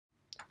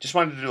Just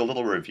wanted to do a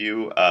little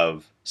review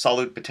of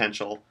solute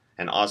potential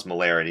and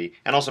osmolarity,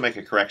 and also make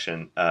a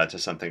correction to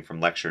something from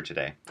lecture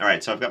today. All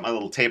right, so I've got my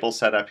little table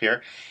set up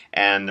here,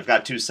 and I've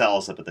got two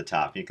cells up at the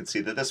top. You can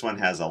see that this one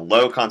has a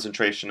low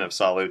concentration of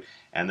solute,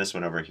 and this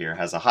one over here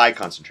has a high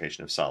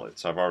concentration of solute.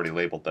 So I've already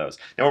labeled those.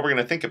 Now what we're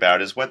going to think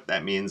about is what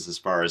that means as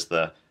far as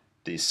the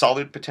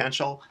solute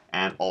potential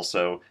and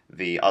also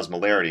the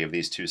osmolarity of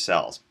these two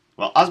cells.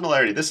 Well,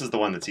 osmolarity, this is the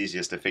one that's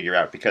easiest to figure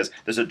out because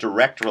there's a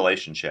direct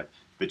relationship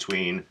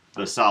between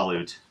the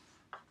solute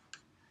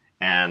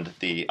and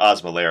the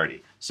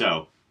osmolarity.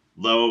 So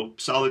low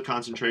solute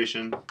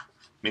concentration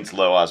means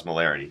low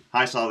osmolarity.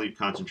 High solute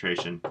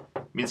concentration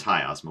means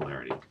high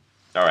osmolarity.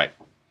 All right.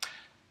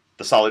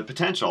 The solute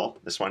potential,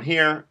 this one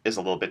here, is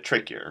a little bit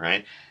trickier,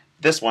 right?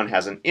 This one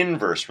has an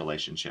inverse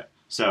relationship.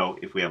 So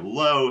if we have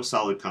low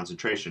solute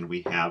concentration,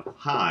 we have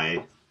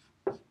high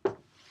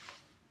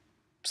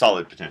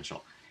solute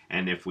potential.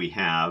 And if we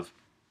have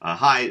a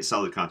high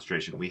solute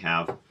concentration, we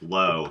have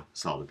low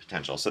solute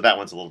potential. So that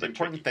one's a little bit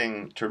tricky. The important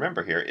thing to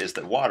remember here is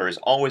that water is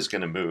always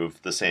going to move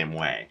the same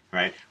way,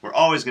 right? We're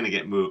always going to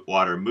get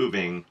water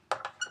moving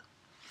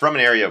from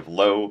an area of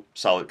low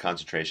solute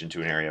concentration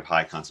to an area of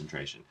high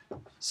concentration.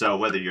 So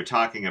whether you're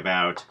talking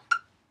about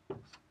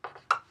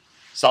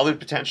solute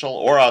potential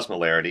or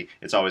osmolarity,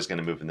 it's always going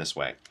to move in this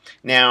way.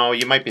 Now,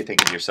 you might be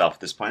thinking to yourself at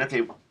this point,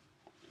 okay,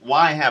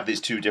 why have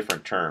these two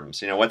different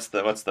terms? You know, what's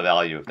the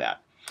value of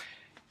that?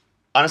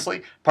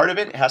 Honestly, part of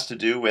it has to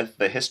do with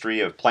the history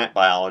of plant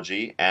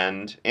biology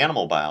and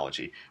animal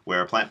biology,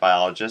 where plant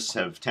biologists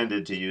have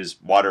tended to use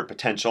water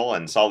potential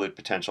and solute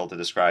potential to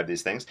describe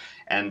these things,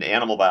 and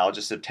animal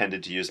biologists have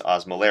tended to use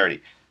osmolarity.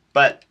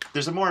 But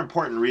there's a more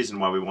important reason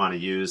why we want to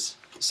use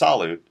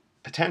solute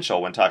potential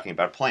when talking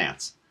about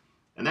plants,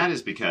 and that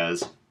is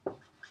because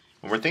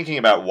when we're thinking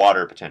about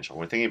water potential,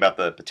 we're thinking about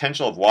the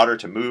potential of water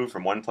to move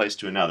from one place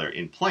to another.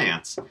 In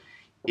plants,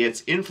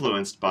 it's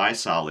influenced by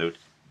solute,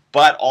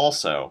 but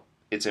also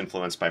it's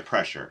influenced by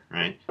pressure,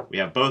 right? We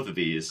have both of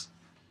these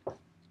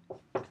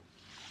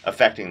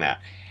affecting that.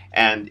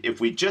 And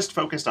if we just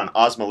focused on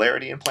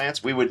osmolarity in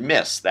plants, we would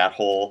miss that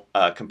whole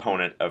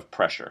component of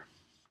pressure.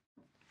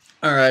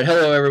 All right,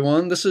 hello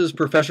everyone. This is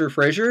Professor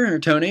Fraser, or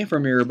Tony,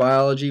 from your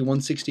Biology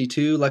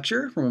 162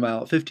 lecture from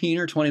about 15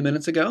 or 20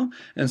 minutes ago.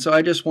 And so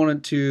I just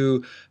wanted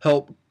to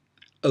help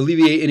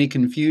alleviate any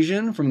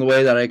confusion from the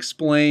way that I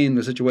explained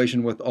the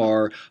situation with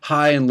our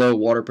high and low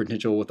water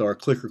potential with our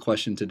clicker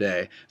question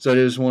today. So I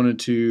just wanted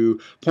to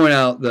point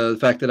out the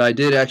fact that I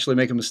did actually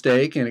make a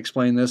mistake and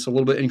explain this a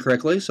little bit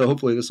incorrectly, so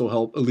hopefully this will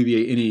help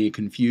alleviate any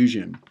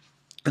confusion.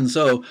 And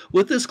so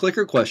with this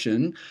clicker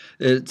question,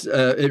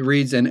 it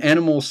reads, an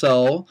animal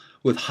cell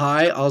with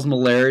high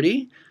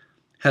osmolarity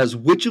has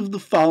which of the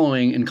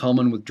following in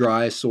common with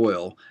dry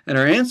soil? And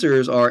our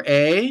answers are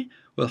A,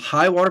 with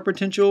high water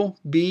potential,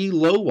 B,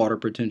 low water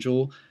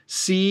potential,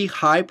 C,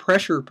 high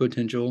pressure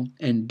potential,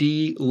 and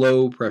D,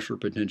 low pressure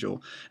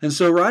potential. And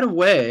so right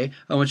away,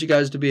 I want you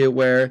guys to be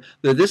aware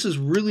that this is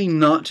really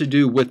not to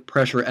do with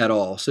pressure at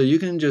all. So you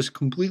can just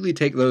completely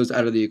take those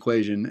out of the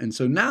equation. And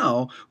so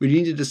now we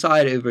need to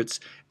decide if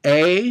it's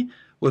A,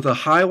 with a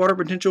high water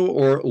potential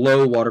or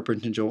low water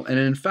potential. And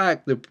in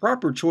fact, the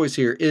proper choice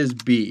here is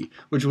B,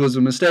 which was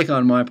a mistake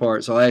on my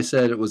part, so I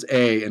said it was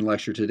A in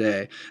lecture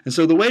today. And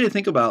so the way to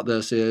think about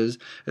this is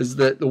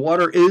that the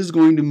water is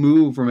going to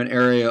move from an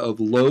area of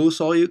low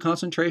solute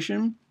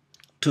concentration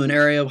to an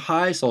area of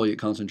high solute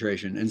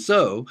concentration. And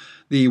so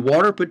the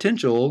water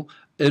potential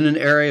in an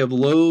area of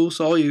low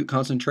solute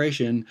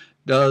concentration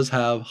does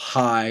have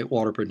high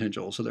water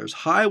potential. So there's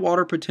high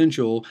water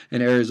potential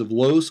in areas of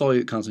low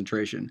solute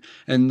concentration.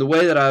 And the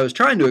way that I was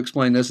trying to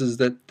explain this is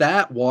that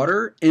that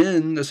water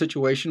in the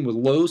situation with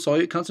low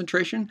solute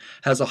concentration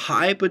has a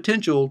high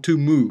potential to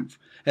move.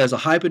 It has a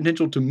high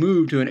potential to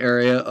move to an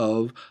area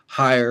of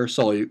higher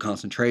solute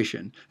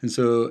concentration. And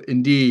so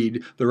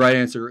indeed, the right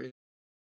answer is